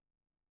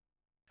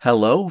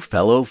Hello,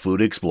 fellow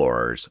food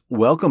explorers.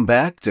 Welcome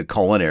back to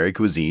Culinary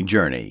Cuisine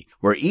Journey,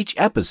 where each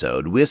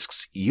episode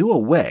whisks you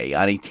away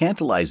on a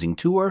tantalizing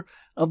tour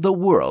of the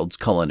world's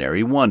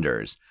culinary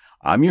wonders.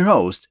 I'm your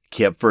host,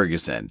 Kip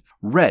Ferguson,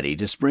 ready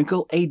to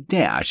sprinkle a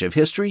dash of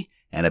history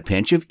and a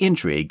pinch of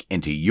intrigue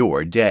into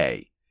your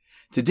day.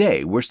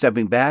 Today, we're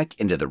stepping back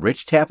into the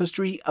rich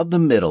tapestry of the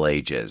Middle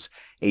Ages,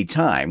 a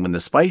time when the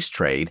spice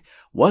trade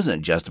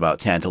wasn't just about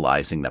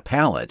tantalizing the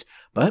palate,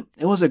 but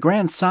it was a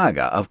grand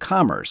saga of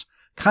commerce,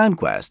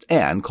 conquest,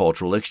 and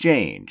cultural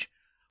exchange.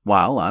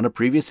 While on a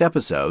previous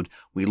episode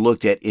we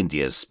looked at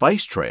India's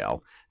spice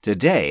trail,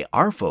 today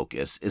our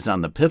focus is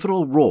on the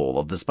pivotal role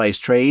of the spice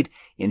trade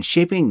in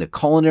shaping the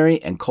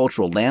culinary and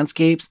cultural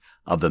landscapes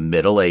of the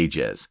Middle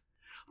Ages.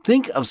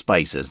 Think of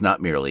spices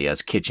not merely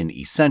as kitchen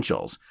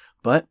essentials,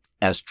 but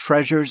as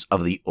treasures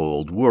of the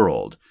old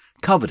world,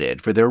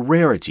 coveted for their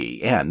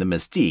rarity and the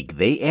mystique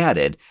they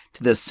added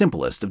to the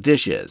simplest of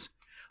dishes.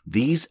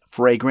 These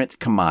fragrant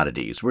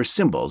commodities were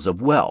symbols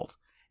of wealth,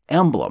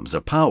 emblems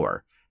of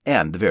power,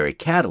 and the very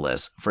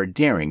catalysts for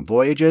daring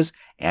voyages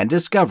and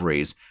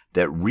discoveries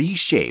that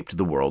reshaped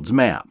the world's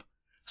map.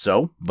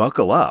 So,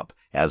 buckle up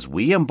as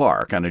we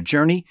embark on a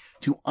journey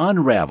to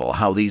unravel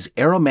how these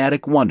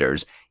aromatic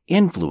wonders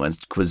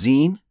influenced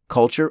cuisine,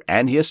 culture,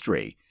 and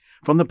history.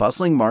 From the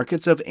bustling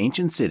markets of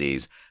ancient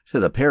cities to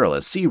the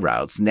perilous sea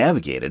routes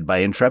navigated by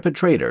intrepid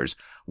traders,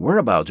 we're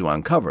about to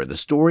uncover the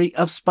story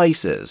of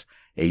spices,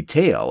 a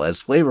tale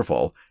as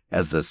flavorful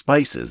as the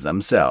spices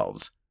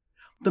themselves.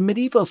 The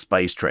medieval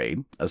spice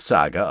trade, a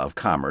saga of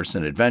commerce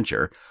and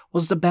adventure,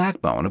 was the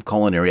backbone of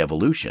culinary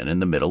evolution in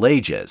the Middle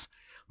Ages.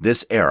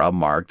 This era,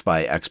 marked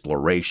by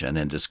exploration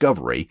and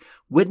discovery,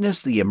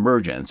 witnessed the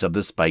emergence of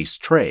the spice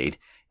trade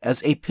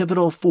as a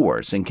pivotal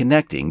force in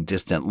connecting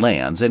distant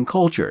lands and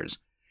cultures.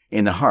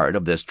 In the heart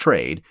of this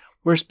trade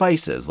were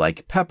spices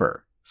like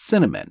pepper,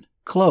 cinnamon,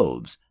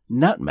 cloves,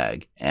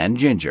 nutmeg, and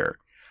ginger.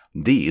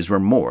 These were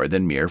more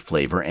than mere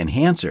flavor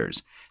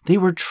enhancers. They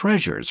were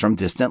treasures from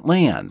distant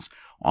lands,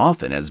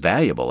 often as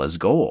valuable as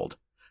gold.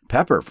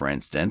 Pepper, for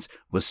instance,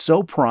 was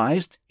so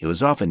prized it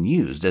was often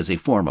used as a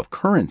form of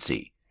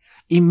currency.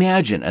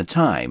 Imagine a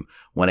time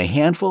when a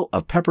handful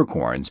of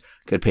peppercorns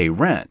could pay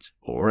rent,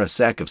 or a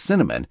sack of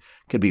cinnamon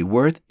could be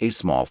worth a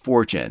small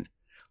fortune.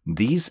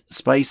 These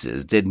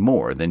spices did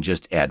more than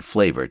just add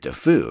flavor to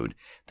food.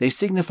 They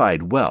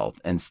signified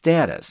wealth and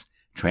status,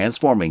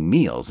 transforming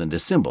meals into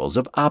symbols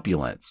of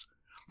opulence.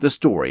 The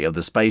story of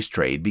the spice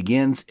trade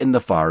begins in the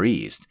Far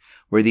East,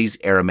 where these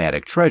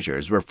aromatic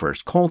treasures were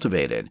first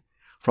cultivated.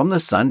 From the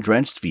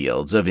sun-drenched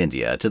fields of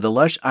India to the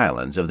lush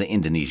islands of the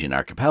Indonesian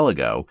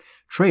archipelago,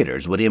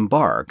 traders would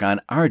embark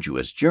on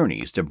arduous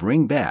journeys to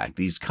bring back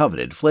these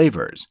coveted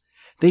flavors.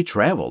 They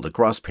traveled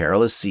across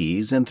perilous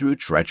seas and through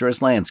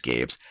treacherous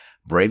landscapes,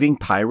 braving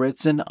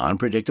pirates and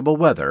unpredictable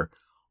weather,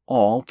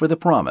 all for the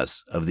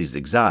promise of these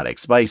exotic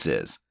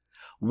spices.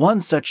 One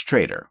such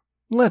trader,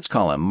 let's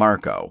call him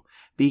Marco,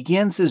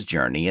 begins his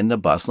journey in the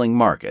bustling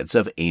markets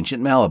of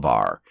ancient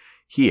Malabar.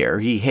 Here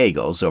he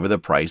haggles over the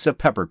price of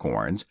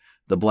peppercorns,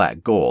 the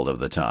black gold of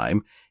the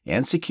time,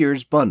 and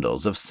secures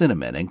bundles of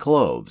cinnamon and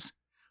cloves.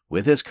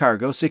 With his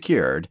cargo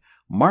secured,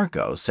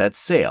 Marco sets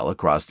sail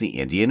across the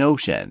Indian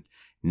Ocean,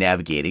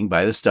 navigating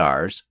by the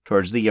stars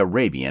towards the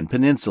Arabian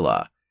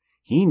Peninsula.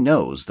 He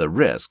knows the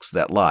risks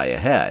that lie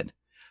ahead,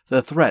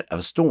 the threat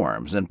of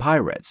storms and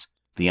pirates,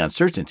 the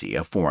uncertainty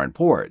of foreign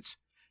ports,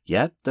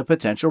 yet the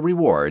potential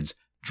rewards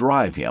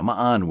drive him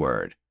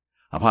onward.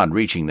 Upon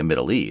reaching the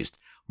Middle East,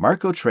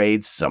 Marco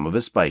trades some of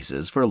his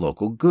spices for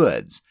local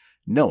goods,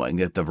 knowing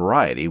that the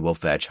variety will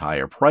fetch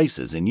higher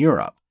prices in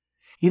Europe.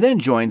 He then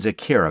joins a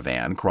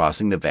caravan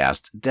crossing the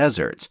vast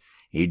deserts,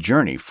 a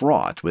journey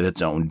fraught with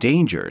its own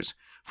dangers,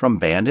 from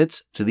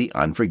bandits to the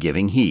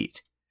unforgiving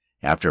heat.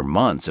 After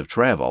months of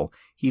travel,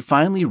 he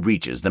finally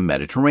reaches the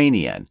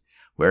Mediterranean,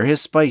 where his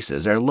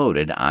spices are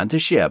loaded onto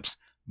ships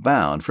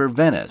bound for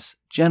Venice,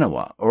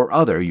 Genoa, or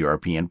other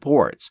European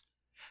ports.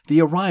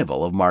 The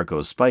arrival of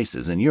Marco's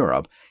spices in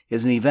Europe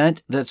is an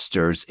event that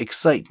stirs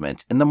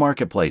excitement in the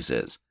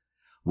marketplaces.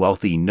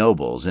 Wealthy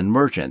nobles and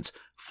merchants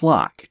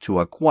flock to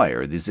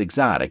acquire these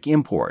exotic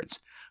imports,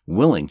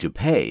 willing to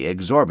pay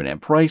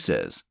exorbitant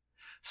prices.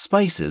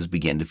 Spices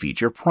begin to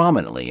feature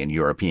prominently in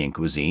European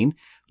cuisine,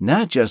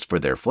 not just for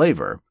their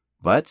flavor,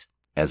 but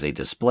as a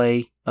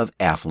display of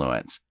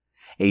affluence.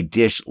 A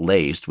dish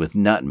laced with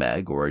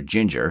nutmeg or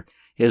ginger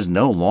is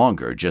no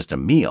longer just a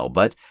meal,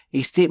 but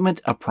a statement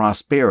of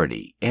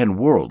prosperity and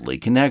worldly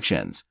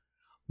connections.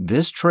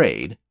 This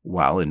trade,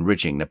 while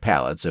enriching the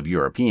palates of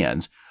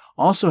Europeans,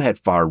 also had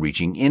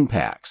far-reaching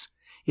impacts.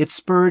 It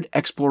spurred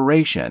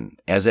exploration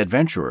as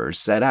adventurers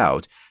set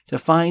out to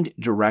find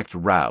direct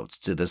routes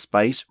to the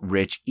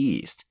spice-rich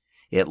East.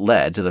 It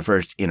led to the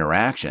first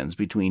interactions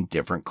between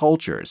different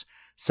cultures,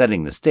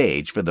 setting the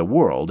stage for the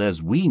world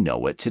as we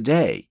know it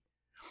today.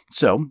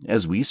 So,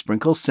 as we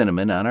sprinkle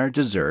cinnamon on our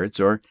desserts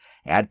or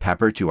add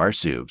pepper to our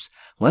soups,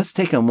 let's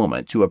take a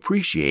moment to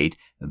appreciate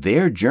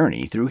their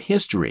journey through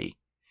history.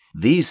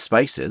 These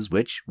spices,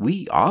 which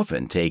we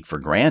often take for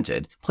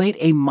granted, played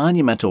a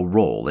monumental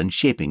role in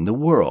shaping the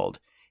world,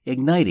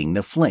 igniting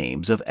the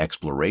flames of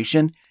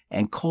exploration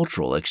and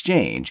cultural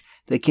exchange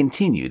that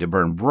continue to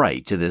burn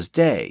bright to this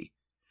day.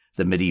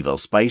 The medieval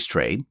spice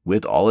trade,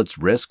 with all its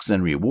risks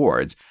and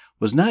rewards,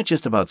 was not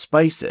just about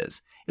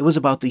spices. It was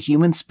about the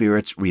human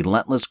spirit's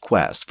relentless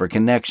quest for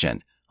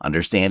connection,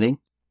 understanding,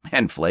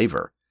 and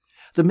flavor.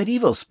 The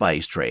medieval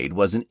spice trade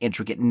was an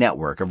intricate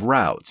network of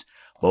routes,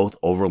 both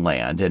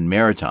overland and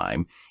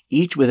maritime,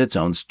 each with its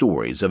own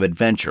stories of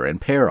adventure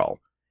and peril.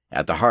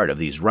 At the heart of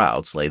these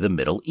routes lay the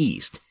Middle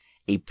East,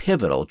 a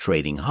pivotal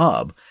trading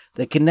hub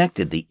that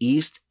connected the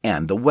East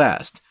and the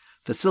West,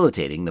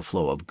 facilitating the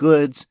flow of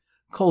goods,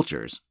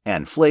 cultures,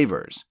 and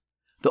flavors.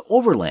 The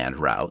overland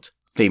route,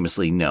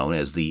 famously known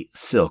as the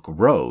Silk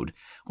Road,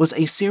 was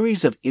a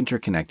series of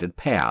interconnected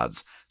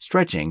paths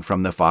stretching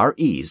from the Far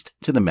East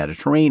to the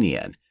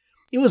Mediterranean.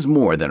 It was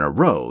more than a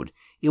road.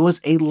 It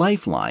was a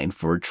lifeline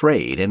for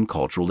trade and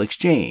cultural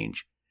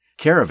exchange.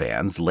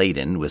 Caravans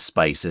laden with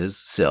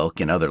spices, silk,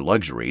 and other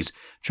luxuries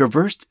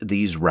traversed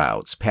these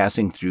routes,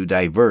 passing through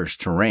diverse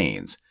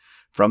terrains.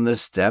 From the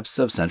steppes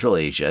of Central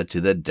Asia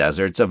to the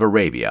deserts of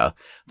Arabia,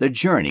 the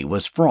journey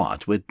was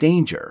fraught with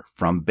danger,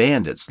 from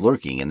bandits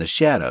lurking in the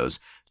shadows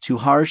to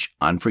harsh,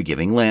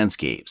 unforgiving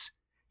landscapes.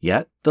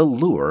 Yet the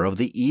lure of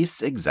the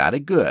East's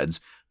exotic goods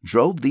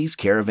drove these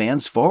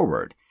caravans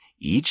forward,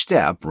 each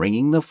step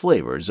bringing the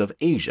flavors of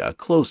Asia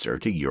closer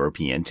to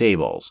European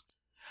tables.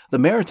 The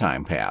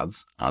maritime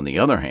paths, on the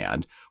other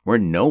hand, were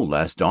no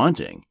less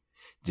daunting.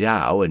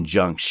 Dhow and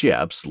junk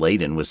ships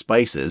laden with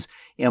spices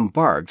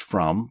embarked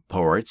from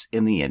ports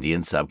in the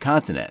Indian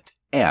subcontinent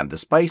and the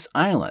Spice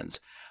Islands,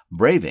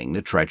 braving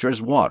the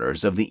treacherous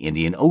waters of the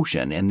Indian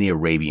Ocean and the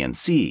Arabian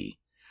Sea.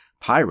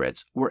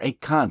 Pirates were a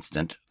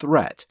constant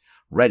threat,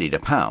 ready to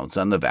pounce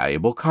on the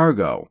valuable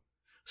cargo.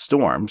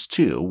 Storms,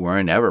 too, were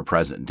an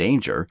ever-present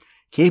danger,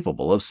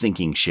 capable of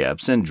sinking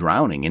ships and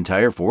drowning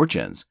entire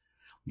fortunes.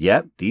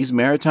 Yet these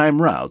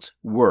maritime routes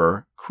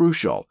were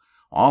crucial,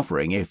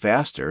 offering a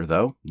faster,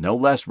 though no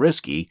less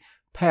risky,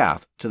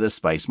 path to the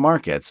spice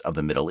markets of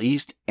the Middle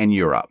East and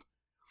Europe.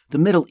 The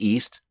Middle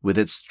East, with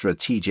its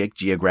strategic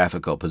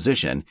geographical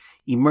position,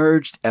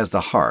 emerged as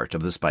the heart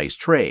of the spice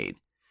trade.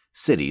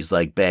 Cities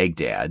like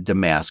Baghdad,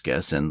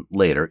 Damascus, and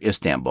later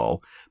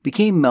Istanbul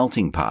became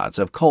melting pots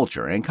of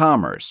culture and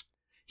commerce.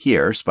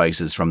 Here,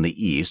 spices from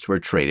the East were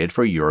traded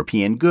for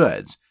European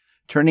goods,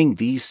 turning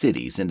these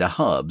cities into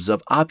hubs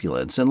of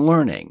opulence and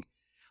learning.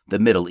 The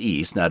Middle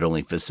East not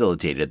only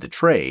facilitated the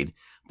trade,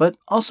 but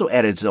also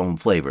added its own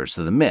flavors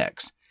to the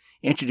mix,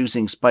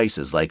 introducing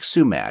spices like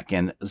sumac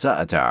and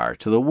za'atar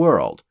to the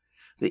world.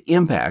 The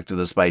impact of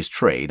the spice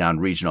trade on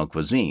regional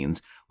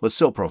cuisines was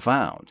so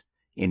profound.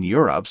 In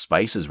Europe,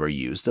 spices were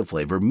used to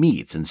flavor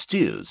meats and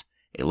stews,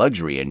 a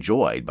luxury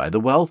enjoyed by the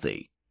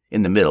wealthy.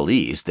 In the Middle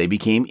East, they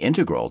became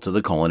integral to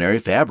the culinary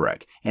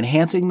fabric,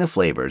 enhancing the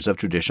flavors of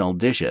traditional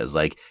dishes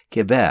like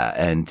kibbeh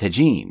and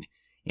tagine.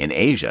 In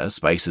Asia,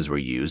 spices were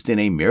used in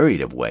a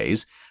myriad of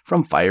ways,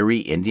 from fiery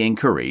Indian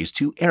curries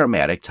to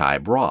aromatic Thai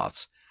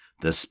broths.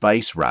 The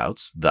spice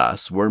routes,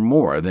 thus, were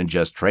more than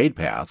just trade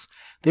paths.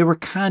 They were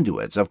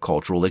conduits of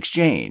cultural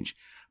exchange,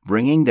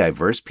 bringing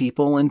diverse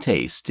people and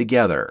tastes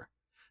together.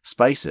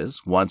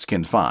 Spices, once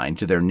confined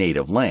to their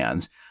native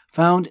lands,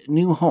 found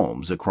new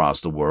homes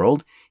across the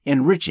world,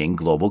 enriching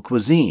global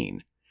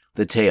cuisine.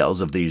 The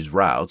tales of these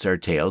routes are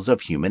tales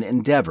of human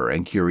endeavor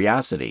and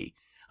curiosity,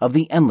 of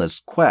the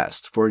endless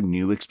quest for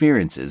new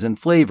experiences and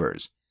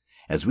flavors.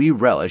 As we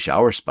relish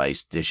our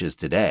spiced dishes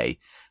today,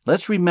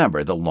 let's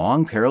remember the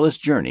long, perilous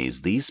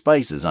journeys these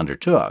spices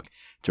undertook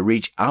to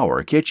reach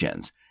our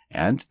kitchens,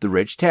 and the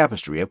rich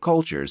tapestry of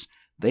cultures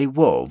they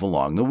wove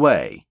along the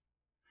way.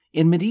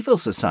 In medieval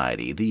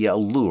society, the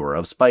allure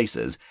of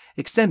spices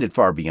extended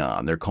far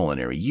beyond their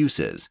culinary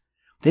uses.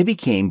 They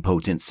became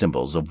potent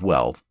symbols of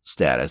wealth,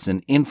 status,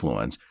 and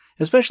influence,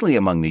 especially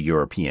among the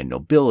European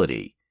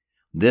nobility.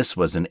 This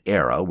was an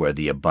era where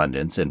the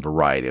abundance and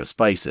variety of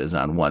spices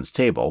on one's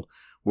table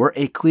were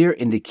a clear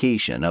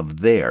indication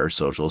of their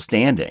social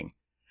standing.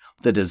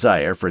 The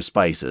desire for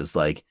spices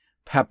like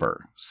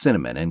pepper,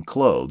 cinnamon, and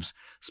cloves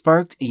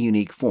sparked a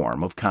unique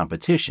form of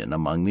competition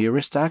among the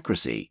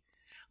aristocracy.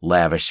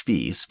 Lavish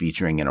feasts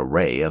featuring an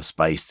array of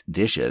spiced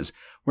dishes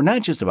were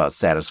not just about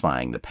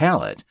satisfying the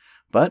palate,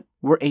 but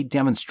were a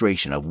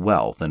demonstration of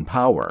wealth and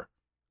power.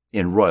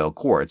 In royal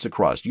courts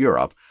across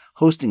Europe,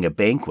 hosting a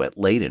banquet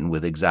laden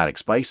with exotic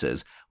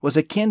spices was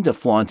akin to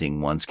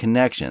flaunting one's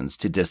connections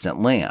to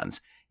distant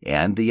lands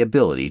and the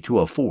ability to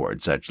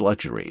afford such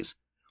luxuries.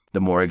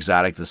 The more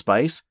exotic the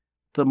spice,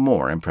 the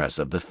more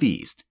impressive the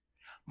feast.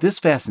 This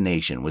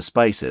fascination with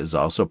spices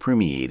also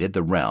permeated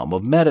the realm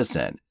of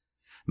medicine.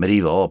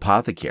 Medieval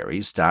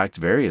apothecaries stocked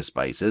various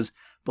spices,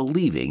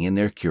 believing in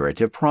their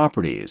curative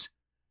properties.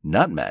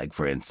 Nutmeg,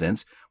 for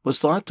instance, was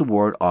thought to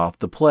ward off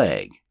the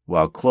plague,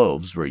 while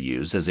cloves were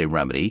used as a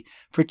remedy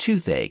for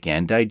toothache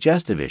and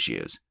digestive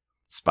issues.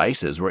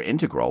 Spices were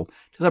integral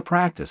to the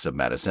practice of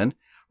medicine,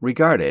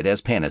 regarded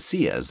as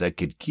panaceas that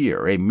could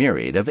cure a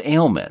myriad of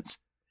ailments.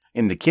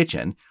 In the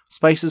kitchen,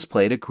 spices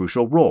played a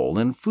crucial role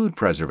in food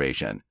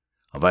preservation,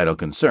 a vital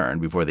concern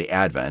before the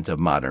advent of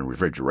modern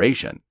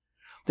refrigeration.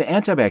 The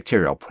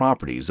antibacterial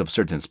properties of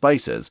certain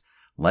spices,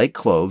 like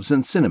cloves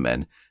and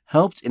cinnamon,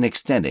 helped in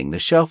extending the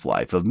shelf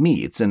life of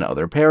meats and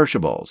other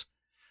perishables.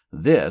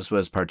 This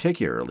was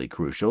particularly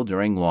crucial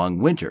during long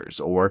winters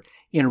or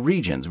in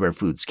regions where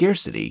food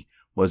scarcity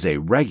was a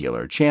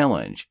regular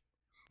challenge.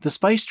 The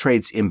spice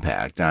trade's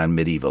impact on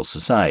medieval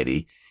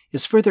society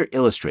is further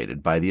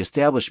illustrated by the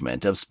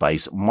establishment of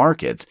spice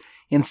markets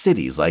in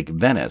cities like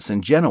Venice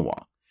and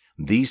Genoa.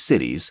 These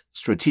cities,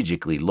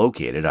 strategically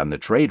located on the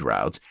trade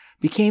routes,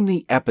 became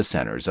the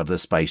epicenters of the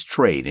spice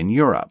trade in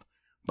Europe.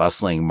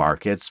 Bustling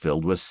markets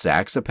filled with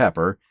sacks of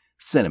pepper,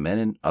 cinnamon,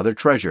 and other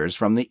treasures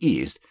from the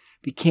East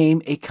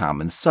became a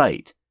common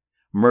sight.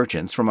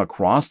 Merchants from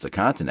across the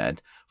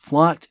continent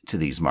flocked to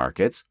these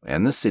markets,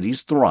 and the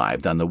cities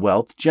thrived on the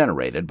wealth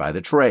generated by the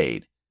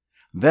trade.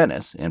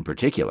 Venice, in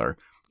particular,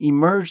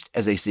 emerged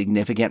as a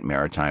significant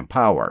maritime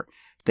power,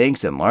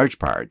 thanks in large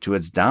part to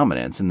its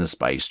dominance in the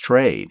spice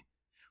trade.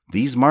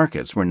 These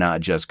markets were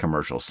not just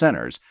commercial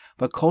centers,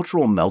 but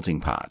cultural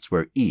melting pots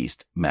where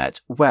East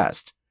met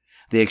West.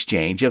 The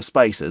exchange of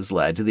spices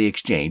led to the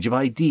exchange of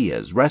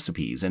ideas,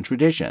 recipes, and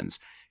traditions,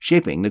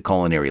 shaping the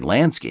culinary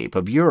landscape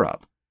of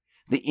Europe.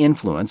 The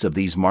influence of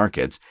these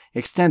markets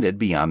extended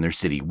beyond their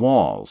city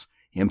walls,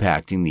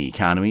 impacting the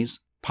economies,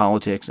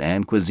 politics,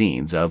 and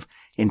cuisines of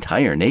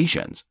entire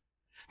nations.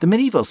 The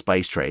medieval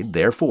spice trade,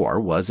 therefore,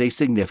 was a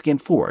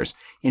significant force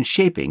in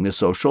shaping the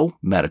social,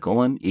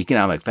 medical, and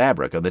economic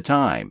fabric of the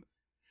time.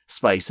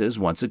 Spices,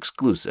 once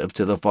exclusive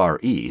to the Far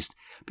East,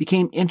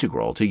 became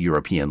integral to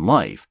European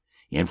life,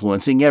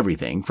 influencing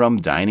everything from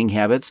dining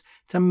habits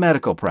to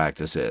medical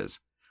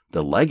practices.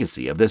 The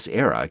legacy of this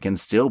era can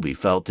still be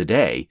felt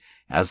today,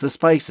 as the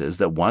spices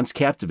that once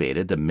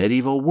captivated the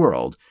medieval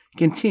world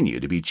continue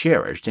to be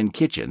cherished in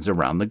kitchens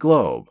around the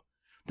globe.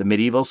 The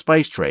medieval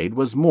spice trade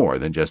was more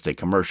than just a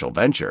commercial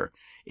venture.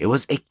 It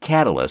was a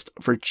catalyst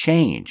for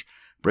change,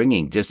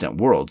 bringing distant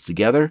worlds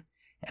together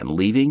and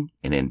leaving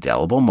an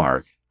indelible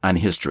mark on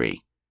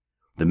history.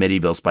 The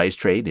medieval spice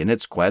trade, in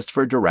its quest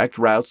for direct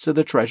routes to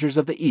the treasures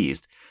of the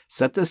East,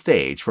 set the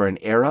stage for an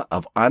era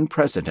of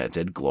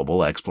unprecedented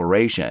global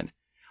exploration.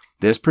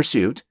 This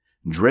pursuit,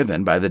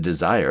 driven by the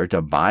desire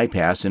to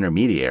bypass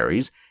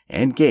intermediaries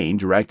and gain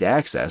direct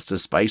access to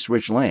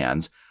spice-rich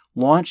lands,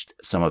 launched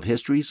some of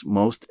history's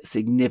most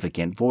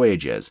significant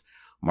voyages,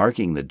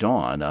 marking the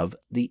dawn of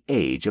the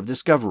Age of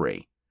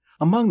Discovery.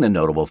 Among the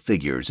notable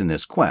figures in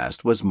this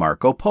quest was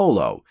Marco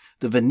Polo,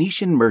 the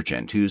Venetian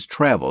merchant whose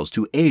travels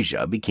to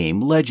Asia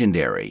became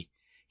legendary.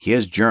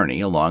 His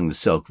journey along the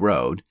Silk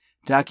Road,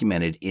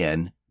 documented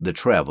in The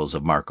Travels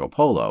of Marco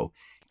Polo,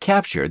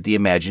 captured the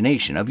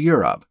imagination of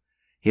Europe.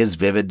 His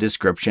vivid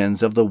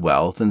descriptions of the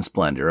wealth and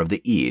splendor of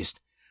the East,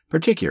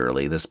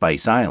 particularly the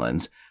Spice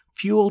Islands,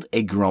 fueled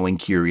a growing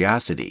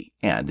curiosity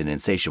and an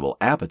insatiable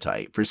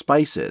appetite for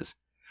spices.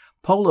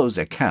 Polo's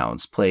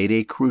accounts played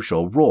a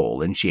crucial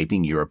role in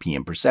shaping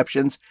European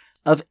perceptions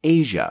of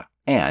Asia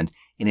and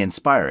in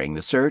inspiring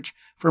the search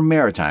for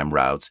maritime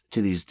routes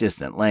to these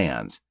distant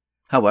lands.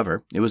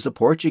 However, it was the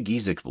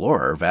Portuguese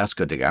explorer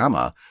Vasco da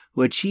Gama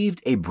who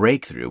achieved a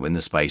breakthrough in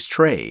the spice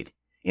trade.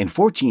 In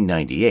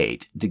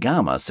 1498, da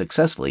Gama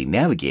successfully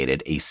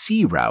navigated a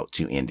sea route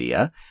to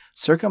India,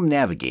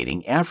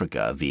 circumnavigating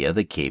Africa via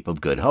the Cape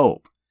of Good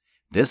Hope.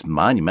 This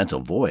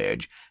monumental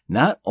voyage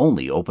not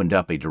only opened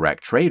up a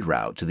direct trade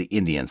route to the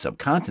Indian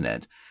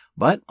subcontinent,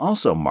 but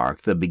also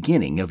marked the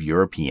beginning of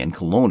European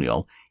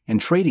colonial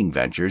and trading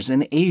ventures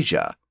in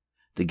Asia.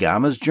 Da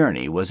Gama's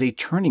journey was a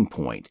turning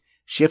point,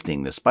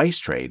 shifting the spice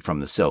trade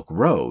from the Silk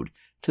Road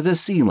to the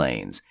sea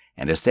lanes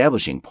and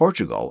establishing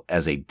Portugal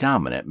as a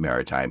dominant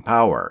maritime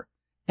power.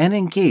 An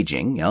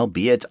engaging,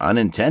 albeit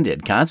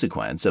unintended,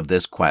 consequence of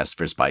this quest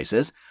for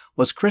spices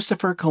was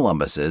Christopher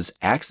Columbus's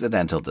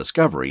accidental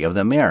discovery of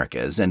the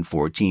Americas in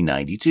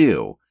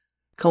 1492.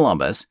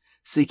 Columbus,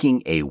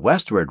 seeking a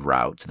westward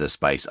route to the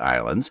Spice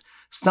Islands,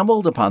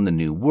 stumbled upon the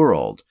New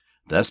World,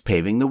 thus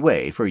paving the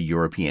way for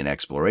European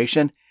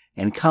exploration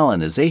and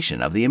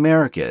colonization of the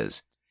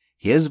Americas.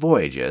 His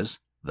voyages,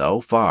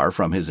 though far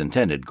from his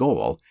intended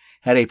goal,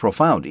 had a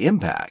profound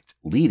impact,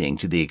 leading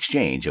to the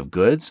exchange of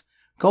goods,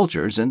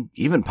 cultures, and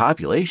even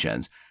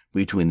populations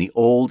between the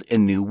Old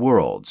and New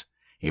Worlds,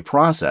 a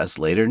process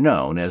later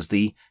known as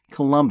the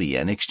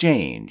Columbian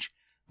Exchange.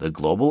 The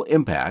global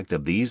impact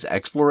of these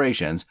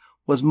explorations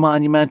was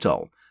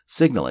monumental,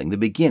 signaling the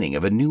beginning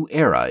of a new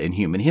era in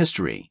human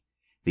history.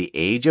 The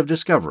Age of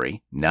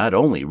Discovery not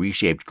only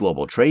reshaped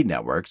global trade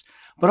networks,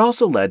 but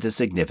also led to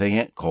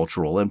significant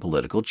cultural and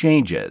political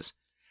changes.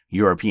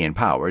 European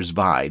powers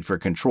vied for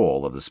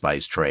control of the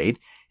spice trade,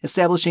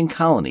 establishing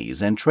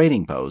colonies and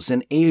trading posts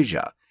in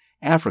Asia,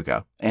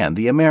 Africa, and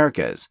the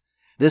Americas.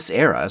 This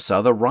era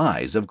saw the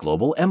rise of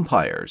global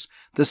empires,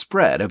 the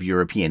spread of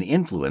European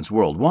influence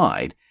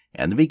worldwide,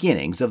 and the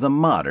beginnings of the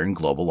modern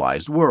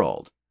globalized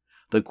world.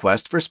 The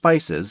quest for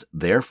spices,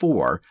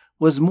 therefore,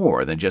 was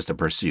more than just a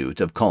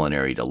pursuit of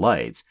culinary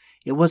delights.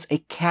 It was a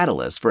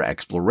catalyst for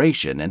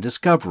exploration and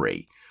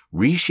discovery,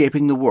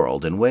 reshaping the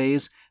world in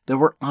ways that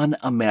were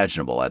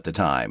unimaginable at the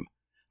time.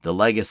 The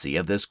legacy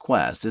of this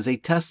quest is a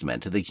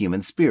testament to the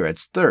human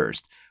spirit's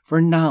thirst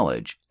for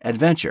knowledge,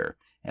 adventure,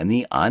 and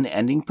the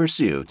unending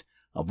pursuit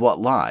of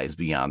what lies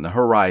beyond the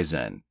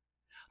horizon.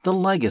 The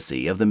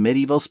legacy of the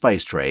medieval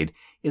spice trade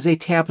is a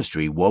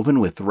tapestry woven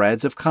with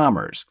threads of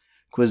commerce,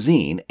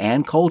 cuisine,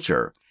 and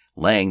culture,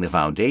 laying the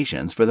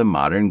foundations for the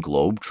modern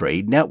globe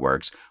trade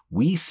networks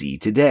we see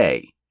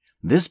today.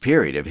 This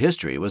period of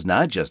history was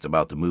not just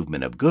about the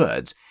movement of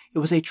goods, it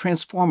was a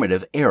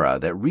transformative era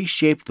that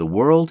reshaped the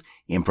world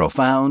in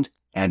profound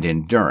and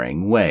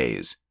enduring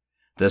ways.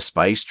 The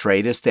spice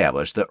trade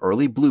established the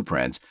early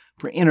blueprints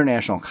for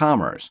international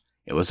commerce.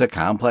 It was a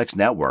complex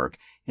network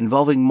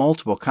involving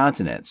multiple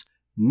continents,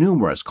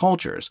 numerous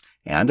cultures,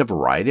 and a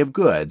variety of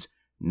goods,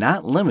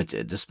 not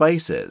limited to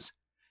spices.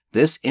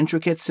 This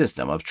intricate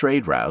system of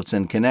trade routes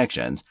and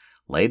connections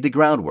laid the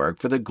groundwork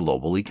for the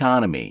global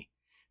economy.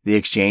 The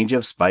exchange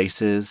of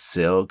spices,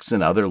 silks,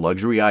 and other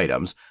luxury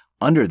items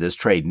under this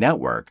trade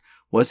network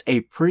was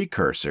a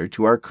precursor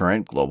to our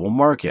current global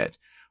market,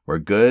 where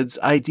goods,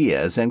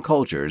 ideas, and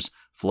cultures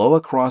flow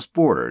across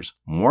borders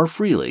more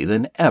freely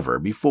than ever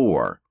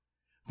before.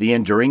 The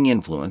enduring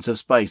influence of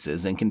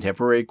spices in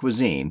contemporary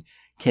cuisine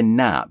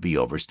cannot be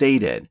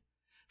overstated.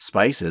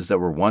 Spices that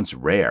were once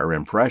rare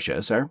and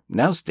precious are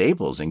now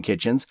staples in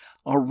kitchens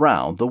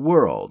around the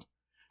world.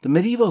 The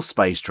medieval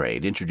spice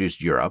trade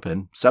introduced Europe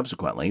and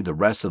subsequently the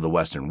rest of the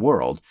Western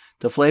world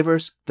to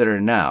flavors that are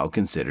now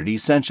considered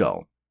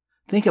essential.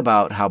 Think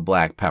about how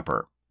black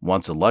pepper,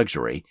 once a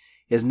luxury,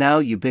 is now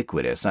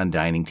ubiquitous on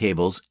dining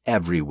tables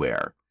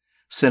everywhere.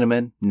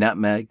 Cinnamon,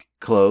 nutmeg,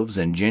 cloves,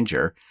 and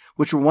ginger,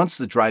 which were once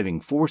the driving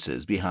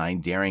forces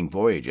behind daring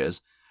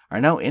voyages,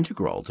 are now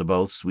integral to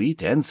both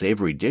sweet and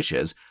savory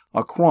dishes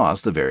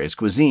across the various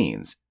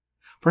cuisines.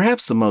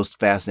 Perhaps the most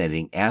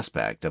fascinating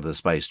aspect of the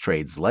spice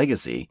trade's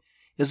legacy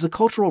is the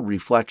cultural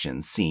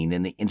reflection seen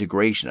in the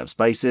integration of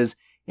spices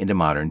into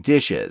modern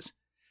dishes.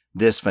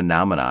 This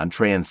phenomenon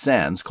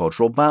transcends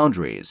cultural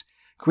boundaries,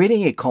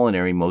 creating a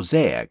culinary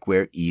mosaic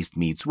where East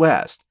meets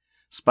West.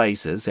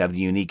 Spices have the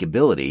unique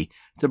ability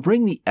to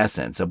bring the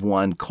essence of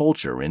one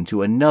culture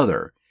into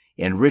another,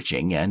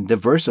 enriching and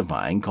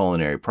diversifying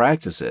culinary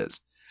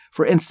practices.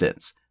 For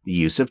instance, the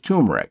use of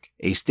turmeric,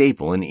 a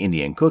staple in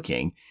Indian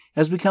cooking,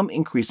 has become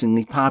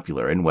increasingly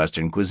popular in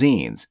Western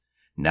cuisines,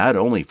 not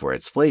only for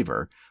its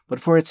flavor, but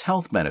for its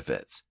health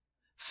benefits.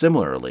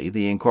 Similarly,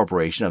 the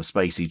incorporation of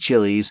spicy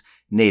chilies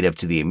native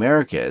to the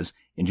Americas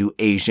into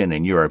Asian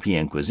and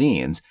European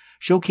cuisines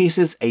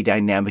showcases a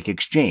dynamic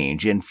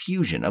exchange and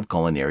fusion of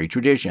culinary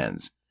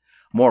traditions.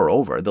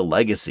 Moreover, the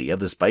legacy of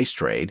the spice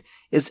trade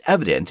is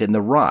evident in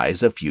the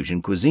rise of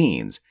fusion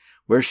cuisines,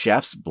 where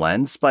chefs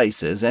blend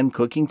spices and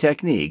cooking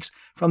techniques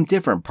from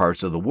different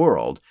parts of the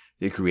world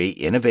to create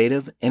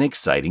innovative and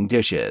exciting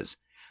dishes.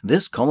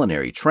 This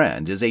culinary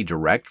trend is a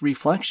direct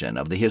reflection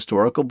of the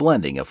historical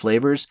blending of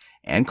flavors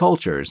and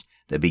cultures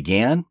that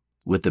began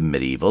with the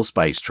medieval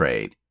spice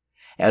trade.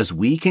 As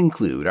we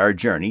conclude our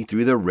journey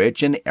through the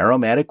rich and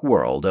aromatic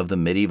world of the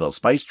medieval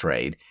spice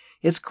trade,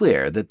 it's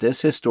clear that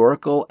this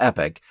historical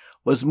epic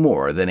was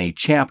more than a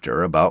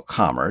chapter about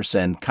commerce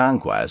and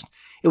conquest.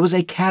 It was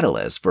a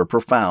catalyst for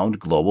profound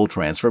global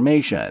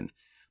transformation.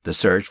 The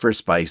search for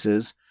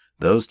spices,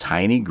 those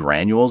tiny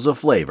granules of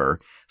flavor,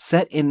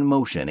 set in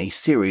motion a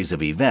series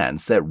of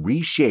events that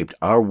reshaped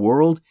our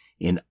world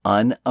in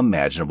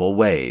unimaginable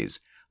ways,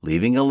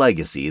 leaving a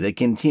legacy that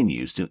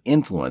continues to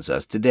influence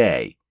us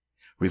today.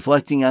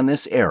 Reflecting on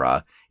this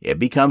era, it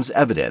becomes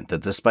evident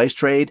that the spice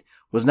trade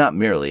was not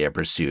merely a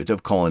pursuit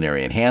of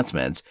culinary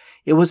enhancements,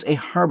 it was a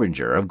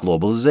harbinger of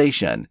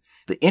globalization.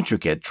 The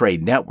intricate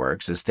trade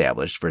networks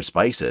established for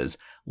spices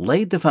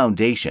laid the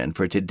foundation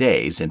for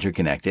today's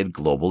interconnected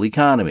global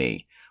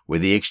economy, where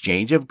the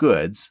exchange of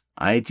goods,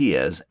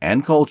 ideas,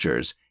 and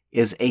cultures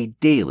is a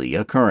daily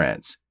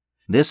occurrence.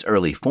 This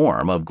early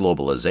form of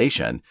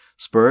globalization,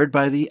 spurred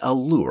by the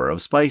allure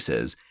of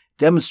spices,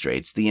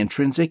 demonstrates the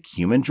intrinsic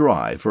human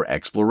drive for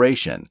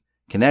exploration,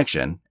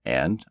 connection,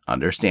 and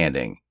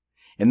understanding.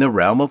 In the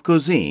realm of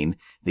cuisine,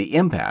 the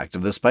impact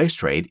of the spice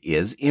trade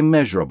is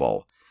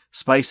immeasurable.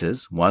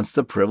 Spices, once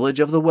the privilege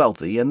of the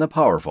wealthy and the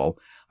powerful,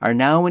 are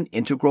now an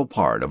integral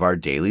part of our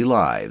daily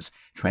lives,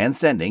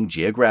 transcending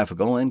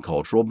geographical and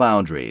cultural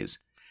boundaries.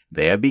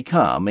 They have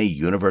become a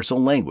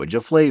universal language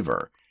of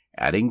flavor,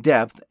 adding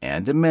depth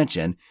and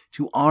dimension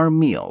to our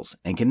meals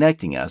and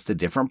connecting us to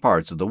different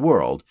parts of the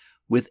world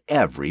with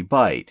every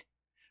bite.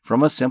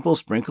 From a simple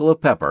sprinkle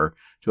of pepper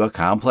to a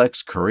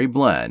complex curry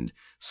blend,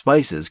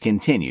 spices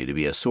continue to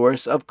be a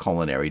source of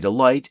culinary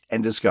delight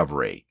and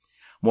discovery.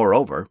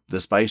 Moreover, the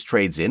spice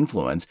trade's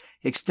influence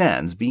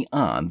extends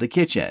beyond the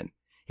kitchen.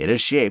 It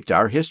has shaped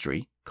our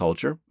history,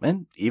 culture,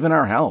 and even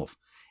our health.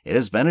 It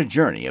has been a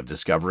journey of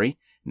discovery,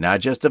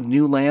 not just of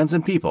new lands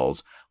and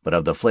peoples, but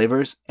of the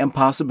flavors and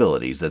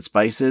possibilities that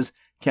spices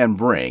can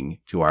bring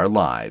to our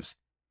lives.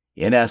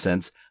 In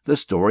essence, the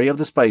story of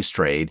the spice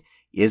trade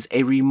is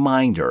a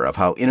reminder of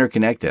how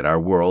interconnected our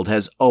world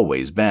has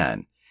always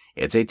been.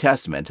 It's a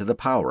testament to the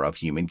power of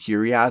human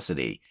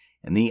curiosity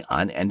and the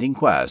unending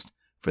quest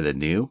for the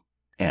new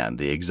and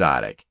the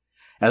exotic.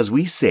 As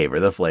we savor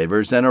the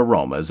flavors and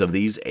aromas of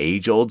these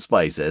age-old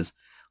spices,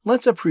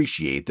 let's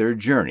appreciate their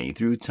journey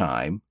through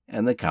time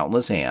and the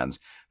countless hands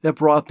that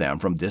brought them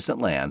from distant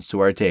lands to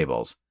our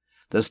tables.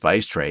 The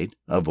spice trade,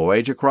 a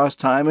voyage across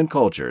time and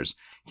cultures,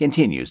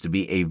 continues to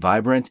be a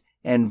vibrant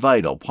and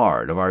vital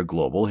part of our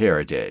global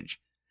heritage.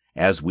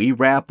 As we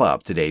wrap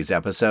up today's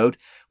episode,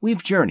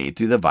 we've journeyed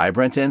through the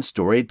vibrant and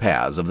storied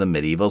paths of the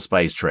medieval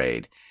spice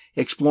trade,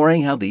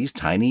 exploring how these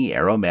tiny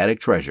aromatic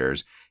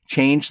treasures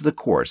changed the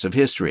course of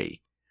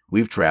history.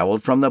 We've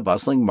traveled from the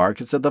bustling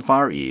markets of the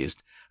Far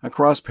East,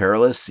 across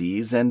perilous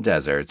seas and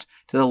deserts,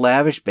 to the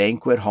lavish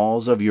banquet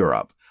halls of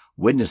Europe,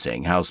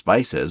 witnessing how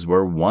spices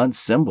were once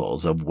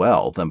symbols of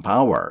wealth and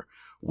power.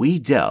 We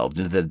delved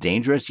into the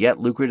dangerous yet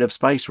lucrative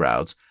spice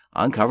routes,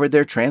 uncovered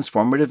their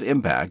transformative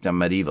impact on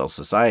medieval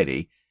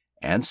society,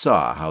 and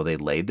saw how they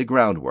laid the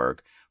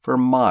groundwork for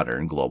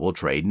modern global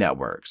trade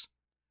networks.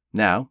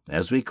 Now,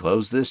 as we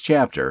close this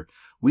chapter,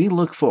 we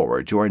look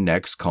forward to our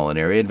next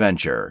culinary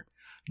adventure.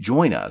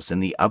 Join us in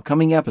the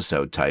upcoming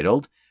episode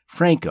titled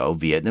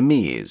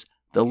Franco-Vietnamese,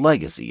 the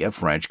Legacy of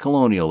French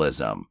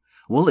Colonialism.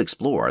 We'll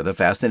explore the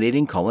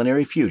fascinating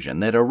culinary fusion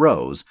that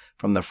arose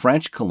from the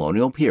French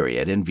colonial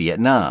period in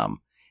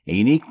Vietnam, a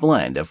unique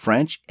blend of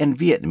French and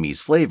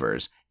Vietnamese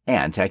flavors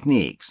and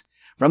techniques.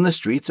 From the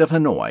streets of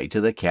Hanoi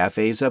to the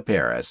cafes of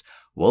Paris,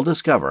 we'll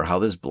discover how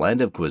this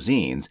blend of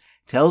cuisines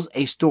tells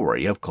a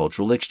story of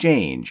cultural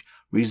exchange,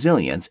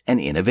 resilience, and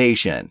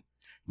innovation.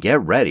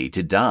 Get ready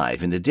to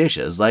dive into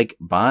dishes like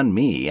banh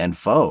mi and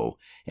pho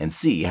and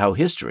see how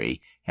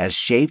history has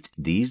shaped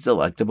these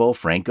delectable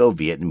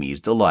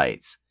Franco-Vietnamese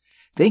delights.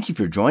 Thank you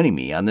for joining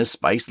me on this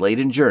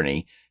spice-laden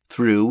journey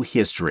through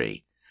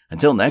history.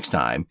 Until next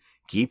time,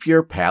 keep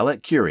your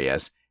palate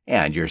curious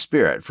and your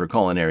spirit for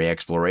culinary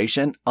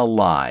exploration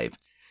alive.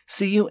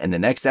 See you in the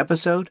next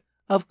episode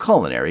of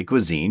Culinary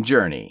Cuisine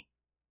Journey.